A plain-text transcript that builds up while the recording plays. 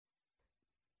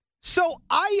So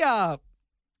I've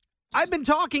been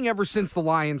talking ever since the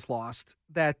Lions lost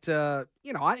that,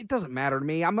 it doesn't matter to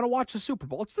me. I'm going to watch the Super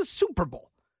Bowl. It's the Super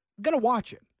Bowl. I'm going to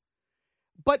watch it.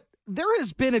 But there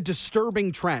has been a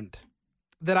disturbing trend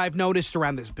that I've noticed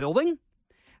around this building,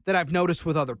 that I've noticed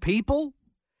with other people.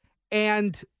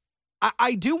 And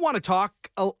I do want to talk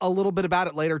a little bit about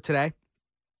it later today,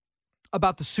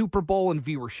 about the Super Bowl and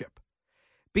viewership.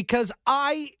 Because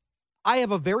I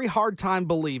have a very hard time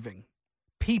believing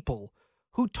people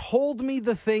who told me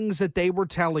the things that they were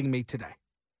telling me today.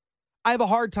 I have a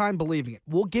hard time believing it.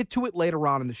 We'll get to it later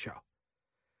on in the show.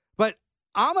 But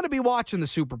I'm going to be watching the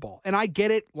Super Bowl. And I get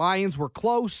it. Lions were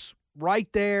close,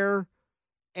 right there.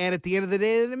 And at the end of the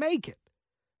day, they didn't make it.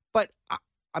 But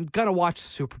I'm going to watch the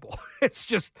Super Bowl. It's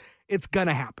going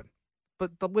to happen.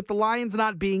 But with the Lions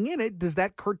not being in it, does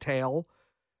that curtail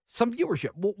some viewership?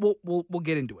 We'll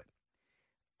get into it.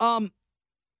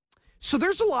 So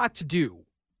there's a lot to do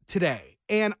today.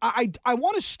 And I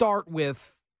want to start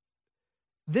with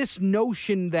this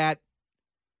notion that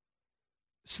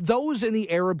those in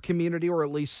the Arab community, or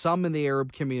at least some in the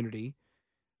Arab community,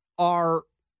 are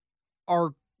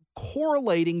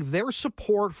correlating their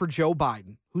support for Joe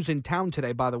Biden, who's in town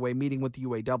today, by the way, meeting with the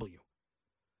UAW,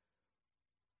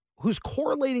 who's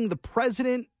correlating the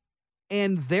president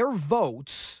and their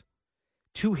votes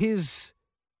to his,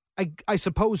 I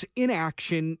suppose,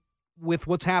 inaction with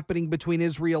what's happening between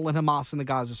Israel and Hamas in the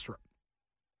Gaza Strip.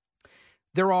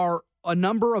 There are a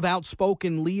number of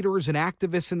outspoken leaders and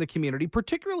activists in the community,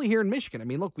 particularly here in Michigan. I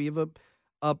mean, look, we have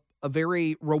a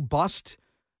very robust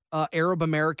Arab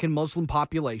American Muslim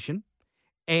population,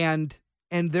 and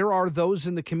there are those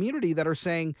in the community that are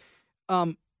saying,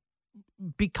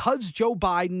 because Joe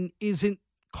Biden isn't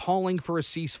calling for a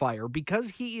ceasefire,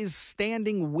 because he is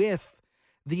standing with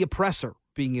the oppressor,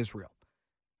 being Israel,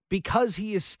 because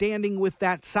he is standing with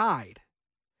that side,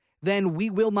 then we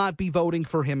will not be voting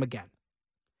for him again.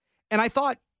 And I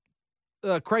thought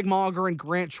Craig Mauger and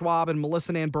Grant Schwab and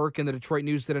Melissa Ann Burke in the Detroit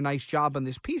News did a nice job on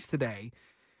this piece today,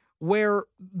 where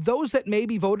those that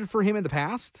maybe voted for him in the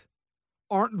past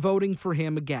aren't voting for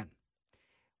him again.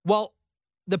 Well,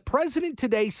 the president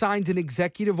today signed an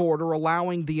executive order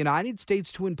allowing the United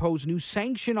States to impose new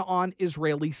sanction on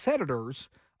Israeli settlers,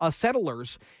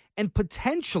 and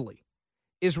potentially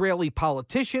Israeli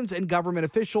politicians and government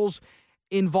officials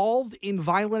involved in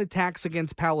violent attacks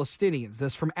against Palestinians.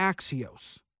 That's from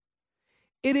Axios.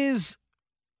 It is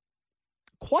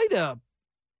quite a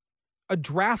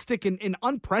drastic and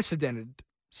unprecedented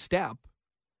step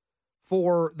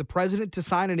for the president to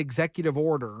sign an executive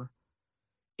order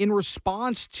in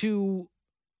response to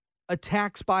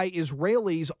attacks by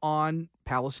Israelis on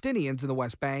Palestinians in the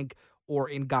West Bank or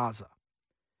in Gaza.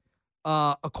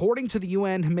 According to the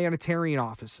UN humanitarian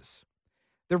offices,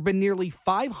 there have been nearly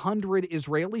 500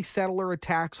 Israeli settler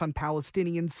attacks on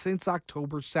Palestinians since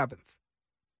October 7th.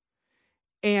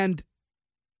 And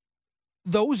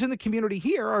those in the community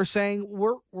here are saying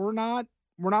we're not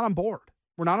on board.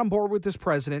 We're not on board with this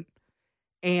president,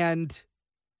 and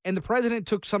the president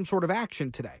took some sort of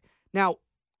action today. Now,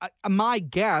 my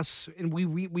guess, and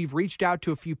we've reached out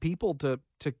to a few people to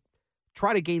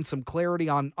try to gain some clarity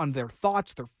on their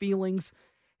thoughts, their feelings,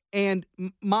 and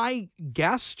my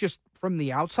guess, just from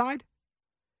the outside,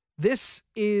 this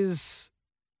is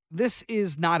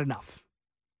not enough.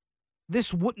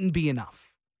 This wouldn't be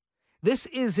enough. This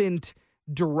isn't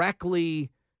directly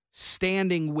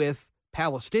standing with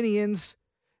Palestinians.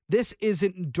 This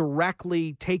isn't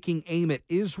directly taking aim at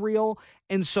Israel,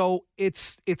 and so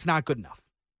it's not good enough.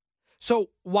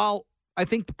 So while I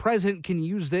think the president can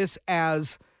use this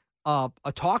as a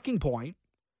talking point,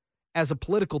 as a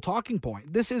political talking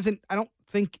point, this isn't, I don't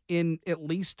think, in at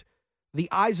least the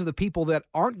eyes of the people that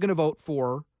aren't going to vote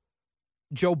for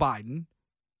Joe Biden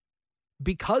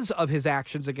because of his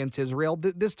actions against Israel,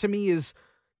 this to me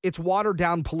it's watered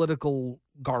down political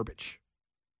garbage.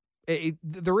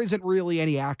 There isn't really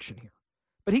any action here,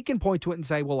 but he can point to it and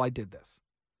say, well, I did this.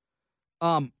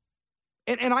 And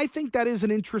I think that is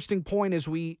an interesting point as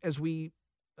we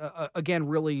again,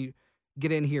 really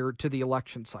get in here to the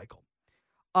election cycle.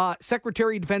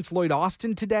 Secretary of Defense Lloyd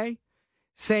Austin today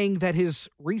saying that his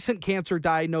recent cancer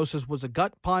diagnosis was a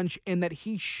gut punch and that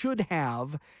he should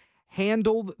have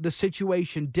handled the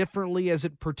situation differently as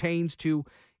it pertains to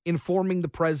informing the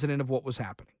president of what was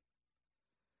happening.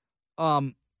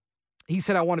 He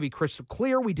said, I want to be crystal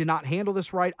clear. We did not handle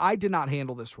this right. I did not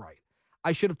handle this right.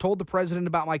 I should have told the president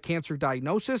about my cancer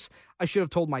diagnosis. I should have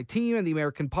told my team and the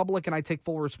American public, and I take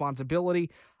full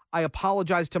responsibility. I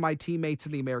apologize to my teammates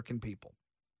and the American people.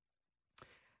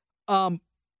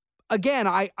 Again,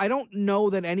 I don't know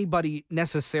that anybody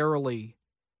necessarily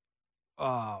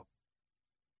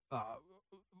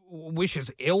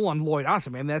wishes ill on Lloyd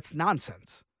Austin. Man, that's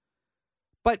nonsense.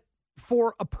 But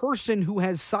for a person who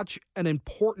has such an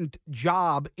important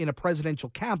job in a presidential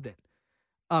cabinet,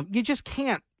 you just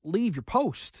can't leave your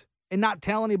post and not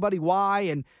tell anybody why.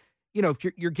 And if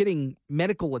you're getting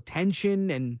medical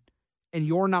attention and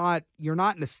you're not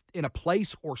in a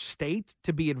place or state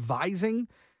to be advising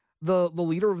the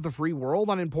leader of the free world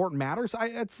on important matters,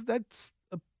 that's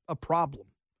a problem.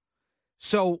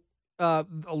 So a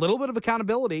little bit of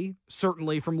accountability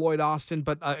certainly from Lloyd Austin,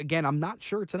 but again, I'm not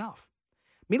sure it's enough.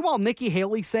 Meanwhile, Nikki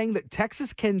Haley saying that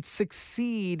Texas can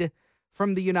secede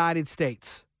from the United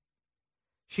States.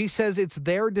 She says it's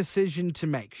their decision to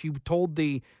make. She told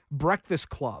the Breakfast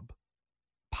Club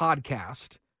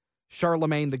podcast,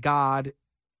 Charlemagne the God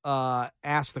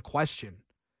asked the question,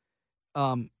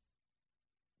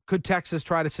 could Texas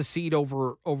try to secede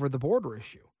over the border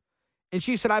issue? And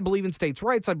she said, I believe in states'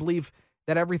 rights. I believe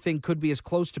that everything could be as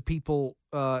close to people,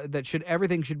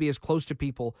 everything should be as close to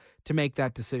people to make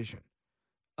that decision.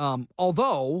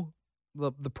 Although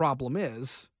the problem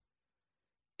is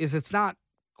it's not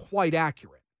quite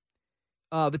accurate.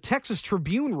 The Texas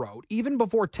Tribune wrote, even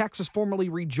before Texas formally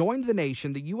rejoined the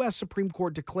nation, the U.S. Supreme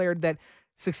Court declared that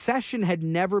secession had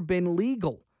never been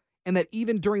legal and that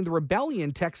even during the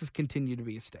rebellion, Texas continued to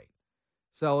be a state.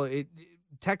 So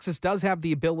Texas does have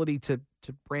the ability to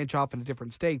branch off into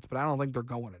different states, but I don't think they're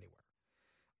going anywhere.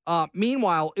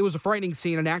 Meanwhile, it was a frightening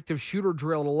scene, an active shooter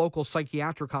drill at a local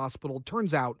psychiatric hospital. It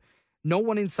turns out no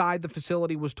one inside the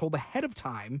facility was told ahead of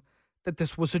time that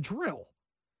this was a drill.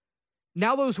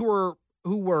 Now those who were,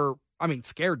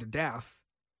 scared to death,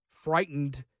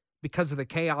 frightened because of the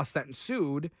chaos that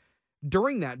ensued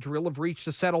during that drill have reached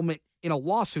a settlement in a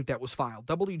lawsuit that was filed.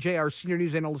 WJR senior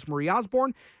news analyst Marie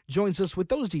Osborne joins us with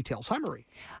those details. Hi, Marie.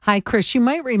 Hi, Chris. You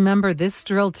might remember this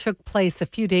drill took place a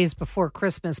few days before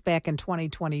Christmas back in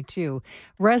 2022.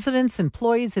 Residents,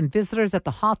 employees, and visitors at the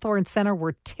Hawthorne Center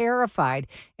were terrified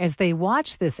as they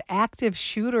watched this active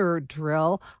shooter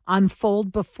drill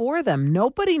unfold before them.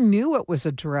 Nobody knew it was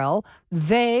a drill.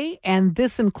 They, and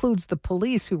this includes the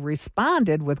police who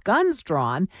responded with guns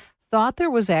drawn, thought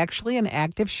there was actually an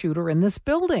active shooter in this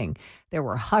building. There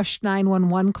were hushed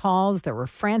 911 calls. There were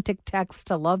frantic texts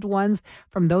to loved ones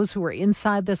from those who were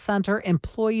inside the center,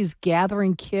 employees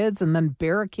gathering kids and then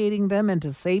barricading them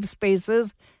into safe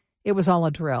spaces. It was all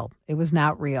a drill. It was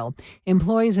not real.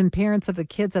 Employees and parents of the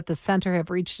kids at the center have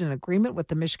reached an agreement with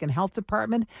the Michigan Health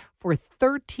Department for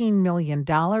 $13 million.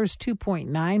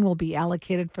 $2.9 will be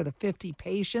allocated for the 50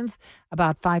 patients,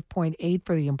 about $5.8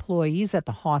 for the employees at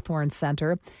the Hawthorne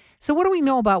Center. So what do we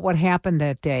know about what happened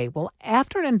that day? Well,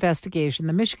 after an investigation,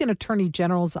 the Michigan Attorney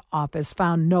General's office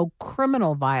found no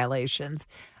criminal violations.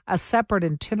 A separate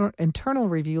internal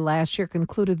review last year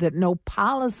concluded that no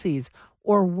policies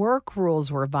or work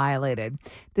rules were violated.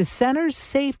 The center's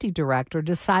safety director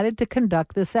decided to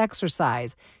conduct this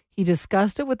exercise. He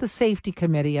discussed it with the safety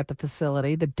committee at the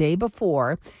facility the day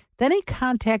before. Then he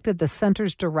contacted the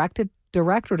center's director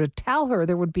to tell her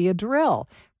there would be a drill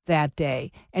that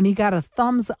day, and he got a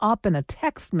thumbs up in a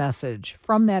text message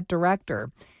from that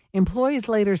director. Employees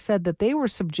later said that they were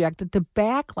subjected to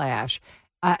backlash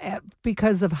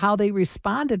because of how they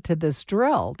responded to this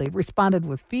drill. They responded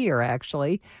with fear,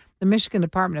 actually. The Michigan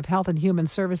Department of Health and Human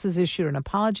Services issued an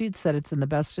apology. It said it's in the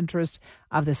best interest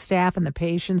of the staff and the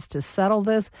patients to settle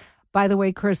this. By the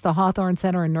way, Chris, the Hawthorne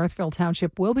Center in Northfield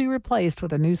Township will be replaced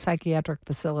with a new psychiatric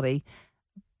facility,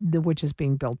 which is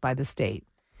being built by the state.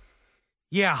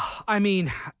 Yeah,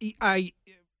 I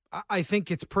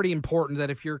think it's pretty important that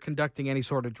if you're conducting any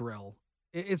sort of drill,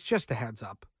 it's just a heads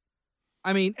up.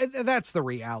 That's the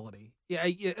reality. Yeah,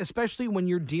 especially when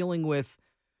you're dealing with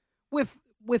those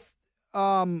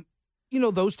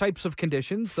types of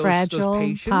conditions, fragile those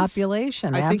patients,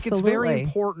 population. I think Absolutely. it's very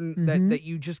important that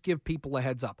you just give people a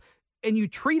heads up and you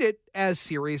treat it as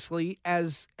seriously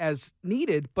as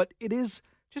needed. But it is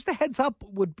just a heads up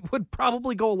would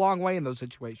probably go a long way in those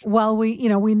situations. Well, we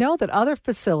know that other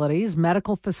facilities,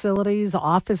 medical facilities,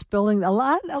 office buildings, a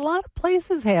lot of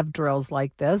places have drills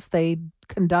like this. They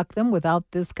conduct them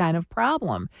without this kind of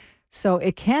problem. So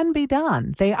it can be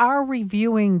done. They are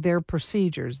reviewing their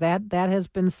procedures. That has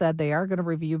been said. They are going to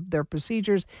review their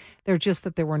procedures. They're just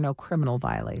that there were no criminal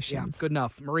violations. Yeah, good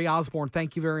enough. Marie Osborne,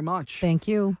 thank you very much. Thank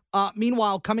you.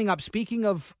 Meanwhile, coming up, speaking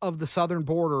of the southern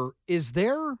border, is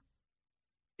there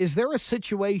a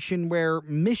situation where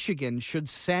Michigan should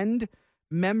send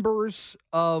members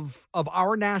of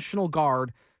our National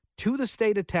Guard to the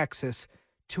state of Texas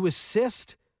to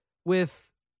assist with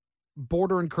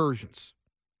border incursions?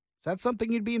 Is that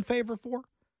something you'd be in favor for?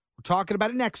 We're talking about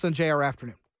it next on JR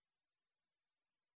Afternoons.